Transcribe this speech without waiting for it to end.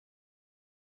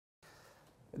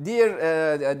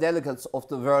Dear delegates of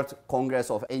the World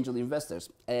Congress of Angel Investors,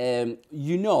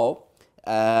 you know,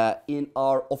 in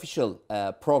our official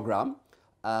program,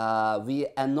 we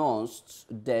announced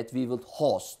that we will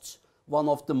host one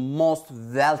of the most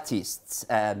wealthiest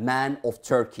man of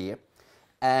Turkey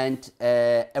and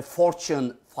a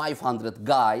Fortune 500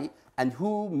 guy, and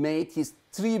who made his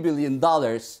 $3 billion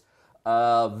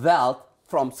wealth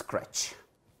from scratch.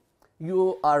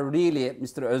 You are really,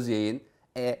 Mr. Ozyegin,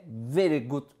 a very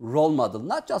good role model,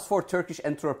 not just for Turkish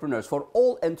entrepreneurs, for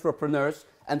all entrepreneurs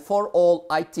and for all,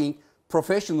 I think,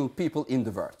 professional people in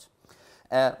the world.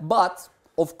 But,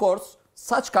 of course,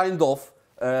 such kind of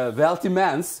wealthy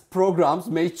man's programs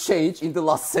may change in the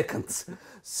last second.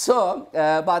 So,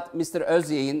 but Mr.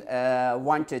 Ozyegin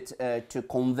wanted to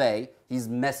convey his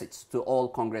message to all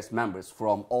Congress members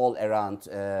from all around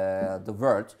the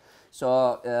world.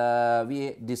 So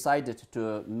we decided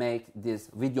to make this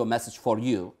video message for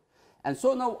you. And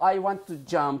so now I want to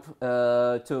jump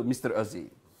to Mr.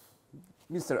 Ozyegin.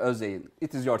 Mr. Ozyegin,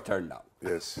 it is your turn now.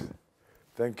 Yes.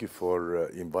 Thank you for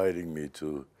inviting me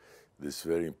to this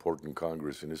very important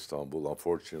Congress in Istanbul.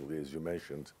 Unfortunately, as you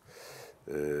mentioned,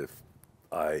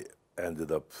 I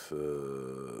ended up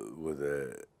with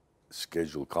a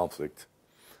schedule conflict.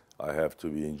 I have to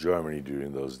be in Germany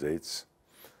during those dates.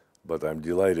 But I'm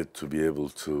delighted to be able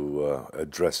to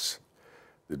address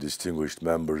the distinguished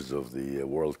members of the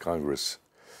World Congress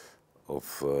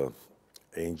of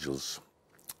Angels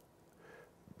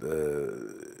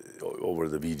over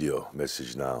the video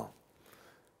message now.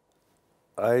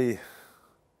 I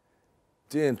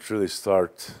didn't really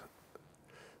start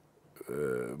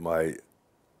my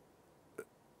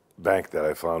bank that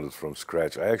I founded from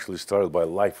scratch. I actually started my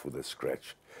life with a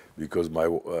scratch because my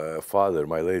father,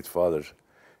 my late father,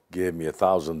 gave me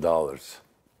 $1,000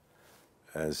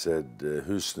 and said,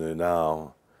 Husnu,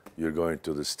 now you're going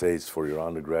to the States for your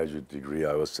undergraduate degree.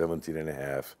 I was 17 and a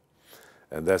half.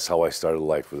 And that's how I started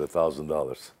life, with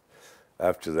 $1,000.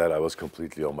 After that, I was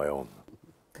completely on my own.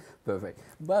 Perfect.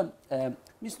 But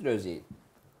Mr. Ozyegin,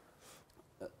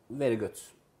 very good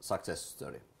success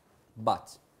story.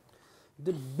 But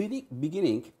the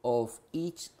beginning of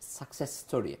each success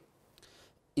story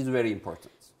is very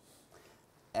important.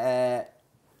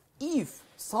 If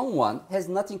someone has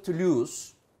nothing to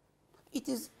lose, it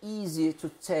is easy to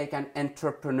take an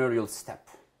entrepreneurial step.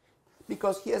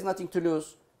 Because he has nothing to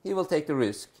lose, he will take the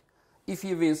risk. If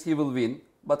he wins, he will win.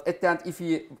 But at the end, if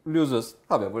he loses,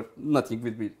 however, nothing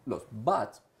will be lost.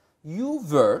 But you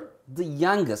were the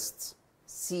youngest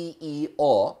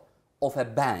CEO of a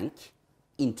bank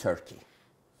in Turkey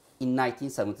in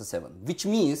 1977, which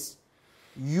means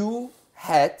you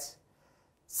had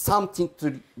something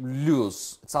to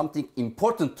lose, something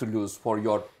important to lose for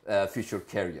your future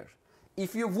career.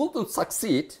 If you wouldn't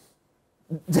succeed,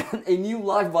 then a new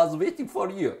life was waiting for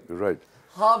you. Right.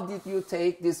 How did you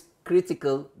take this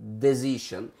critical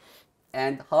decision,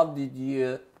 and how did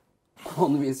you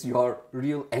convince your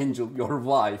real angel, your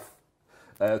wife,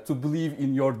 to believe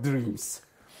in your dreams?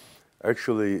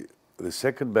 Actually, the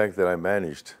second bank that I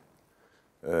managed,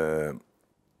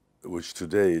 which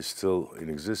today is still in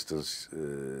existence,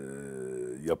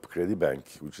 Yapı Kredi Bank,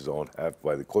 which is owned half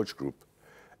by the Koç Group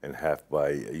and half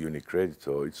by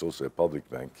UniCredito. It's also a public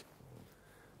bank.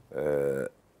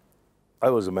 I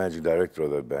was a managing director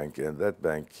of that bank, and that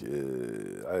bank,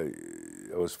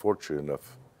 I was fortunate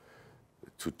enough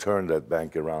to turn that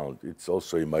bank around. It's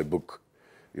also in my book,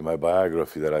 in my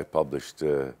biography that I published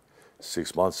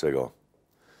 6 months ago.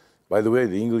 By the way,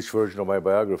 the English version of my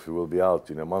biography will be out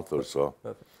in a month or so.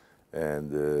 Perfect.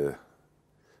 And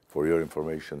for your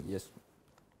information. Yes.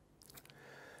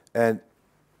 And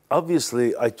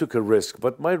obviously, I took a risk,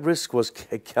 but my risk was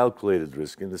a calculated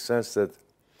risk in the sense that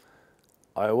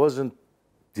I wasn't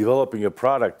developing a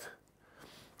product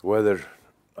whether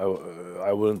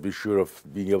I wouldn't be sure of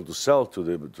being able to sell to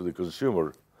the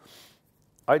consumer.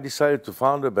 I decided to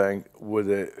found a bank with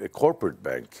a corporate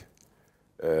bank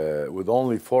with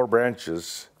only 4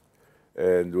 branches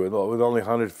and with only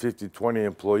 120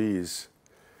 employees.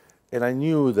 And I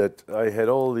knew that I had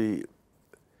all the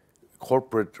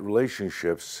corporate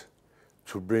relationships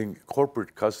to bring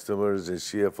corporate customers and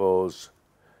CFOs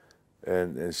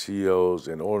and CEOs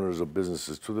and owners of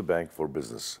businesses to the bank for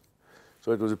business.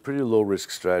 So it was a pretty low-risk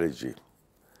strategy.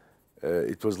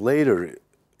 It was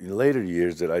in later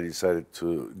years that I decided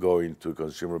to go into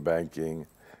consumer banking,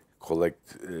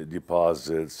 collect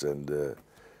deposits, and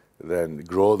then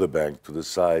grow the bank to the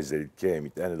size that it came.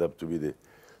 It ended up to be the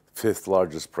 5th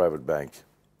largest private bank.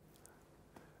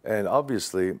 And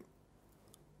obviously,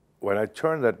 when I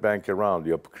turned that bank around,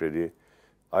 Yapı Kredi,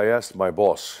 I asked my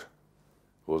boss,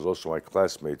 who was also my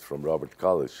classmate from Robert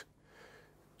College,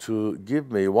 to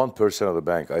give me 1% of the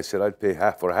bank. I said I'd pay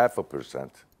half 0.5%,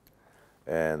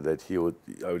 and that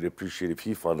I would appreciate if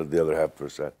he funded the other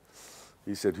 0.5%.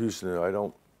 He said, Husnu, I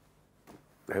don't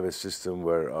have a system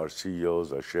where our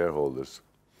CEOs are shareholders.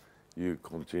 You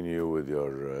continue with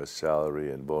your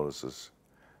salary and bonuses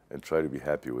and try to be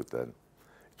happy with that.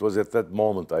 It was at that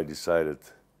moment I decided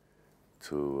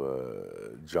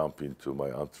to jump into my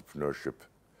entrepreneurship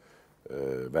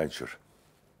venture.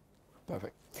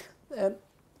 Perfect.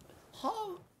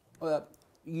 How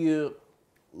you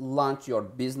launched your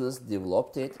business,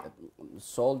 developed it,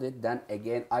 sold it, then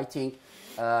again, I think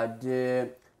the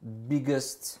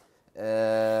biggest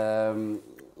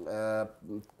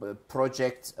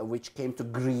project which came to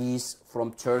Greece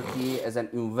from Turkey as an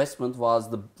investment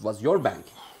was your bank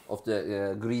of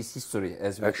the Greece history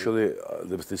as well. Actually,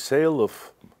 the sale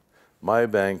of my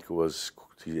bank was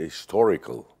a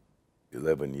historical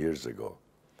 11 years ago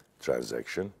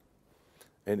transaction,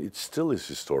 and it still is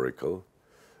historical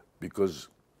because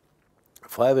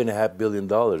 $5.5 billion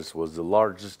was the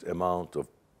largest amount of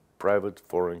private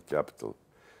foreign capital,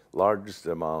 largest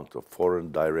amount of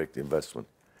foreign direct investment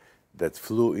that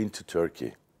flew into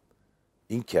Turkey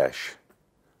in cash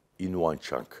in one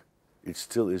chunk. It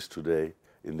still is today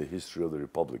in the history of the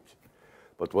Republic.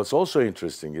 But what's also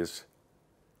interesting is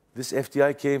this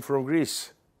FDI came from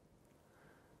Greece.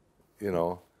 You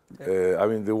know, I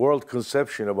mean, the world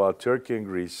conception about Turkey and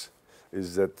Greece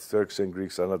is that Turks and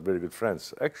Greeks are not very good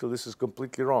friends. Actually, this is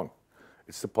completely wrong.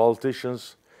 It's the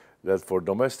politicians that for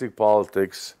domestic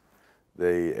politics,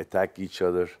 they attack each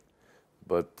other.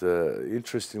 But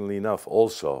interestingly enough,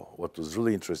 also, what was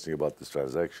really interesting about this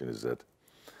transaction is that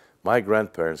my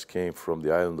grandparents came from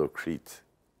the island of Crete,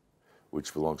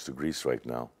 which belongs to Greece right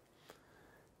now.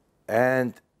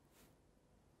 And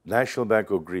National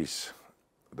Bank of Greece,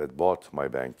 that bought my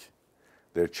bank,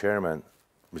 their chairman,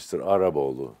 Mr.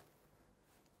 Araboğlu,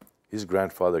 his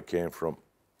grandfather came from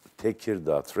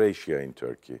Tekirdağ, Thracia in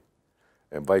Turkey,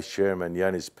 and vice chairman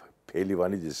Yanis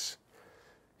Pelivanidis,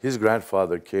 his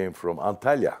grandfather came from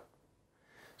Antalya.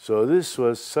 So this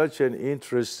was such an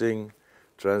interesting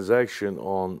transaction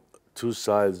on two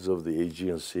sides of the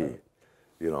Aegean Sea,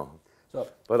 you know. So,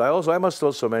 but I must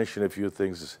also mention a few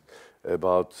things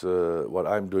about what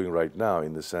I'm doing right now,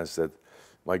 in the sense that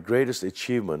my greatest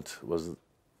achievement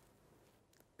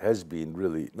has been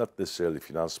really not necessarily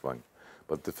Finansbank,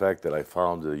 but the fact that I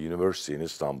founded a university in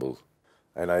Istanbul.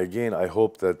 And I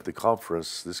hope that the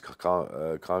conference, this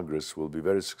Congress, will be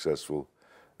very successful,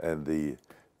 and it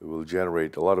will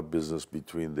generate a lot of business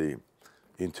between the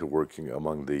interworking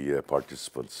among the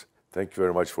participants. Thank you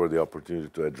very much for the opportunity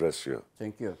to address you.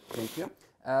 Thank you. Thank you.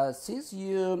 Since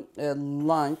you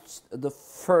launched the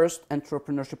first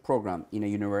entrepreneurship program in a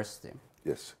university,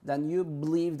 yes, then you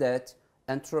believe that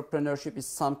entrepreneurship is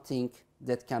something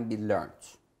that can be learned.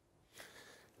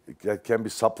 That can be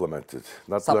supplemented,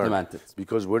 not supplemented. Learned.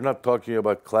 Because we're not talking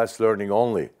about class learning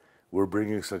only. We're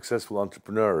bringing successful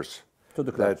entrepreneurs to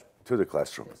the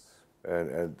classroom. Yes.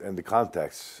 And the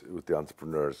contacts with the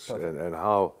entrepreneurs, and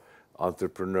how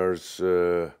entrepreneurs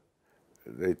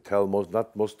they tell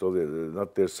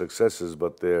not their successes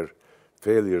but their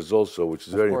failures also, which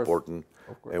is very important.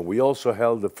 And we also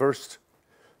held the first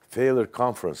failure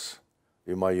conference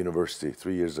in my university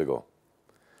 3 years ago.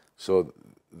 So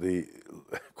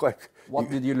what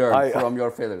did you learn from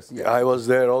your failures? Yes. I was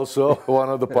there also, one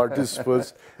of the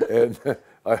participants, and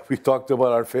we talked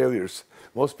about our failures.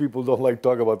 Most people don't like to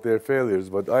talk about their failures,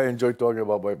 but I enjoy talking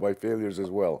about my failures as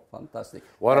well. Fantastic.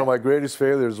 One of my greatest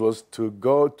failures was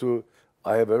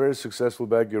I have a very successful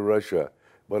bank in Russia,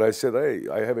 but I said, hey,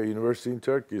 I have a university in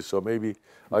Turkey, so maybe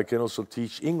I can also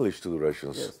teach English to the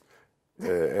Russians. Yes.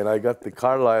 And I got the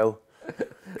Carlisle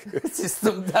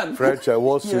system done. French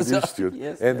Wall Street Institute,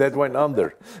 and that went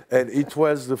under. And it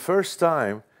was the first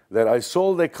time that I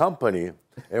sold a company,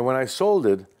 and when I sold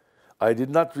it, I did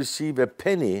not receive a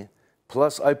penny,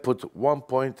 plus I put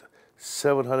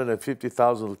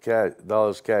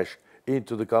 $1,750,000 cash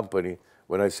into the company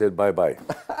when I said bye-bye.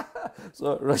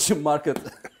 So Russian market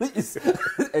is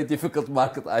a difficult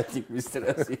market, I think, Mr.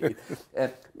 Ozyegin.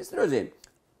 Mr. Ozyegin,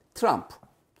 Trump,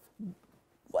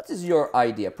 what is your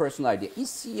idea, personal idea?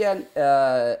 Is he an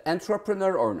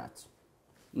entrepreneur or not?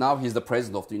 Now he's the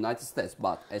president of the United States,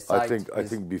 but aside I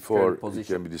think before he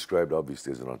can be described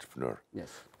obviously as an entrepreneur. Yes.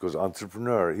 Because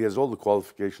entrepreneur, he has all the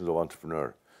qualifications of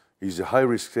entrepreneur. He's a high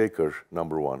risk taker,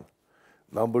 number one.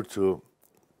 Number two,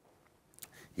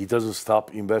 he doesn't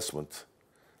stop investment.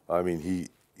 I mean, he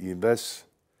invests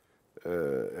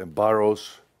and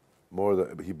borrows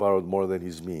he borrowed more than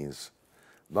his means.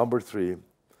 Number three,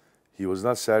 he was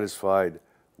not satisfied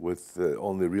with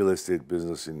only real estate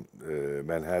business in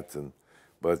Manhattan,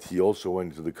 but he also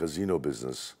went into the casino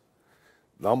business.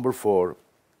 Number 4,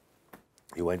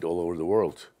 he went all over the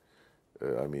world.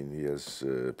 I mean, he has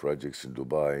projects in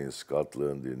Dubai, in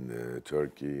Scotland, in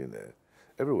Turkey, and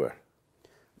everywhere.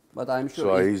 But I'm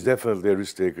sure. So he's definitely a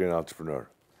risk taker and entrepreneur.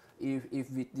 If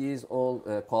with these all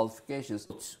qualifications,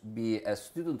 be a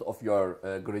student of your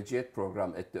graduate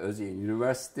program at the Ozyegin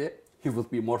University, he will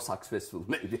be more successful,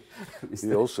 maybe.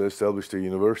 He also established a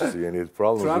university and he had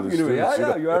problems Trump with his students.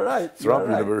 Yeah, you are right. Trump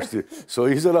University. So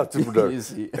he's an entrepreneur.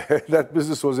 That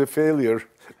business was a failure,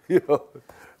 you know.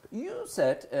 You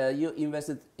said you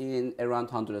invested in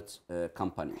around 100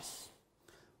 companies.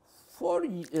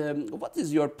 What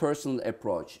is your personal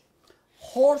approach?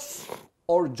 Horse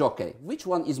or jockey? Which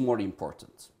one is more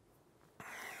important?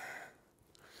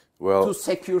 Well, to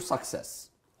secure success,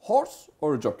 horse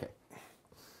or jockey?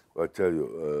 I tell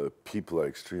you, people are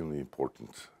extremely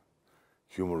important.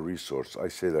 Human resource. I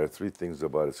say there are 3 things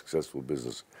about a successful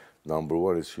business. Number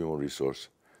 1 is human resource.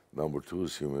 Number 2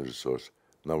 is human resource.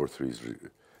 Number 3 is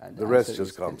the rest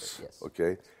just comes. Yes.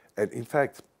 Okay, and in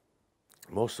fact,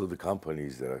 most of the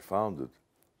companies that I founded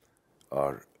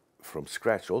are from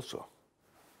scratch also.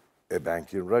 A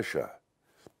bank in Russia,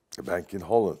 a bank in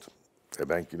Holland, a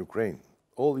bank in Ukraine.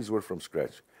 All these were from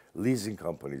scratch. Leasing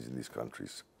companies in these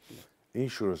countries,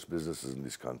 insurance businesses in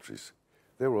these countries,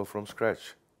 they were all from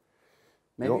scratch.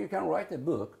 Maybe you can write a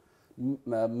book,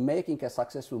 making a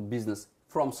successful business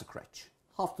from scratch.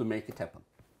 How to make it happen.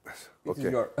 It is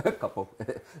your cup of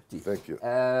tea. Thank you.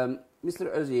 Mr.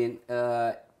 Ozyegin,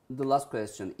 the last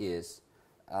question is,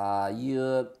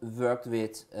 you worked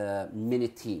with many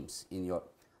teams in your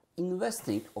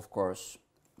investing, of course.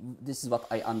 This is what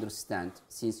I understand,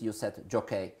 since you said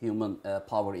jockey, human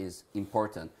power is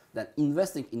important, that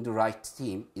investing in the right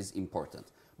team is important.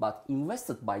 But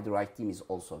invested by the right team is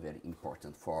also very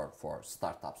important for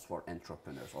startups, for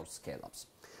entrepreneurs or scale-ups.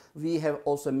 We have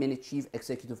also many chief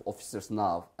executive officers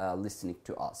now listening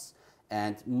to us.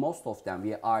 And most of them,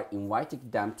 we are inviting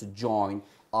them to join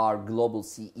our Global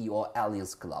CEO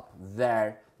Alliance Club,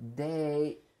 where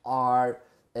they are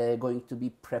going to be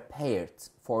prepared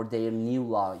for their new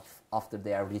life after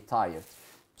they are retired,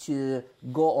 to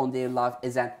go on their life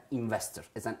as an investor,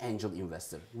 as an angel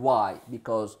investor. Why?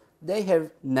 Because they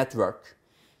have network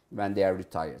when they are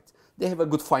retired. They have a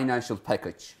good financial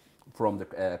package from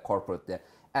the corporate there,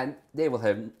 and they will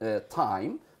have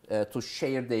time to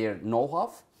share their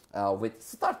know-how with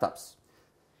startups.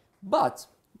 But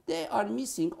they are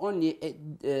missing only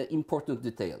an important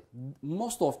detail.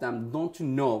 Most of them don't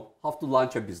know how to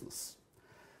launch a business.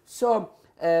 So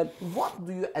what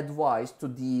do you advise to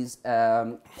these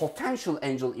potential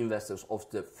angel investors of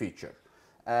the future?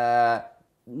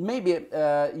 Maybe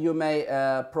you may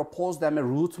propose them a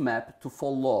route map to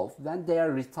follow when they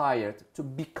are retired to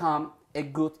become a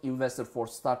good investor for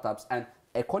startups, and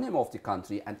economy of the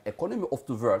country and economy of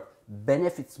the world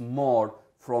benefits more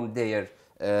from their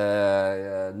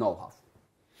know-how.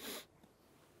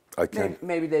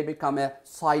 Maybe they become a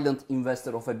silent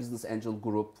investor of a business angel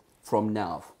group from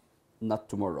now, not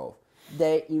tomorrow.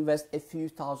 They invest a few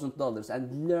 $1,000s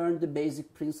and learn the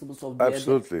basic principles of their...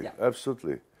 Absolutely,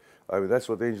 absolutely. I mean, that's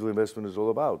what angel investment is all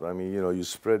about. I mean, you know, you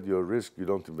spread your risk. You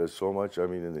don't invest so much, I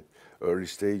mean, in the early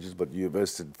stages, but you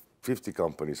invest in 50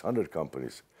 companies, 100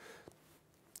 companies.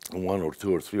 1 or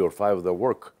 2 or 3 or 5 of them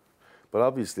work. But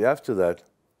obviously, after that,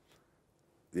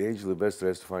 the angel investor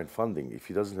has to find funding. If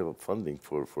he doesn't have funding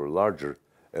for a larger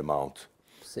amount,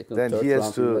 then he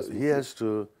has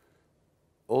to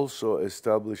also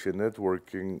establish a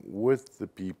networking with the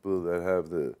people that have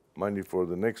the money for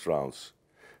the next rounds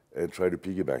and try to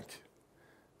piggy bank.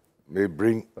 Maybe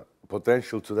bring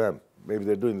potential to them. Maybe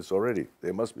they're doing this already.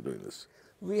 They must be doing this.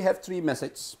 We have 3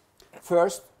 messages.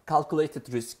 First, calculated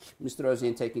risk. Mr.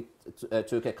 Ozyegin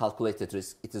took a calculated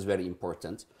risk. It is very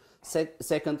important.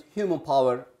 Second, human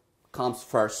power comes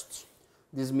first.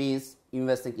 This means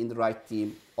investing in the right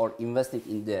team or investing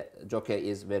in the jockey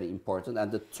is very important.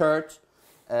 And the third,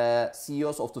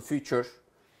 CEOs of the future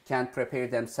can prepare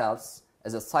themselves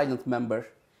as a silent member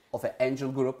of an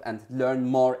angel group and learn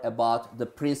more about the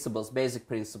principles, basic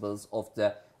principles of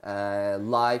the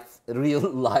life, real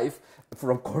life,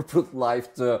 from corporate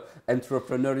life to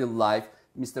entrepreneurial life.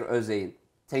 Mr. Ozyegin,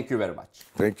 thank you very much.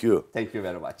 Thank you. Thank you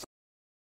very much.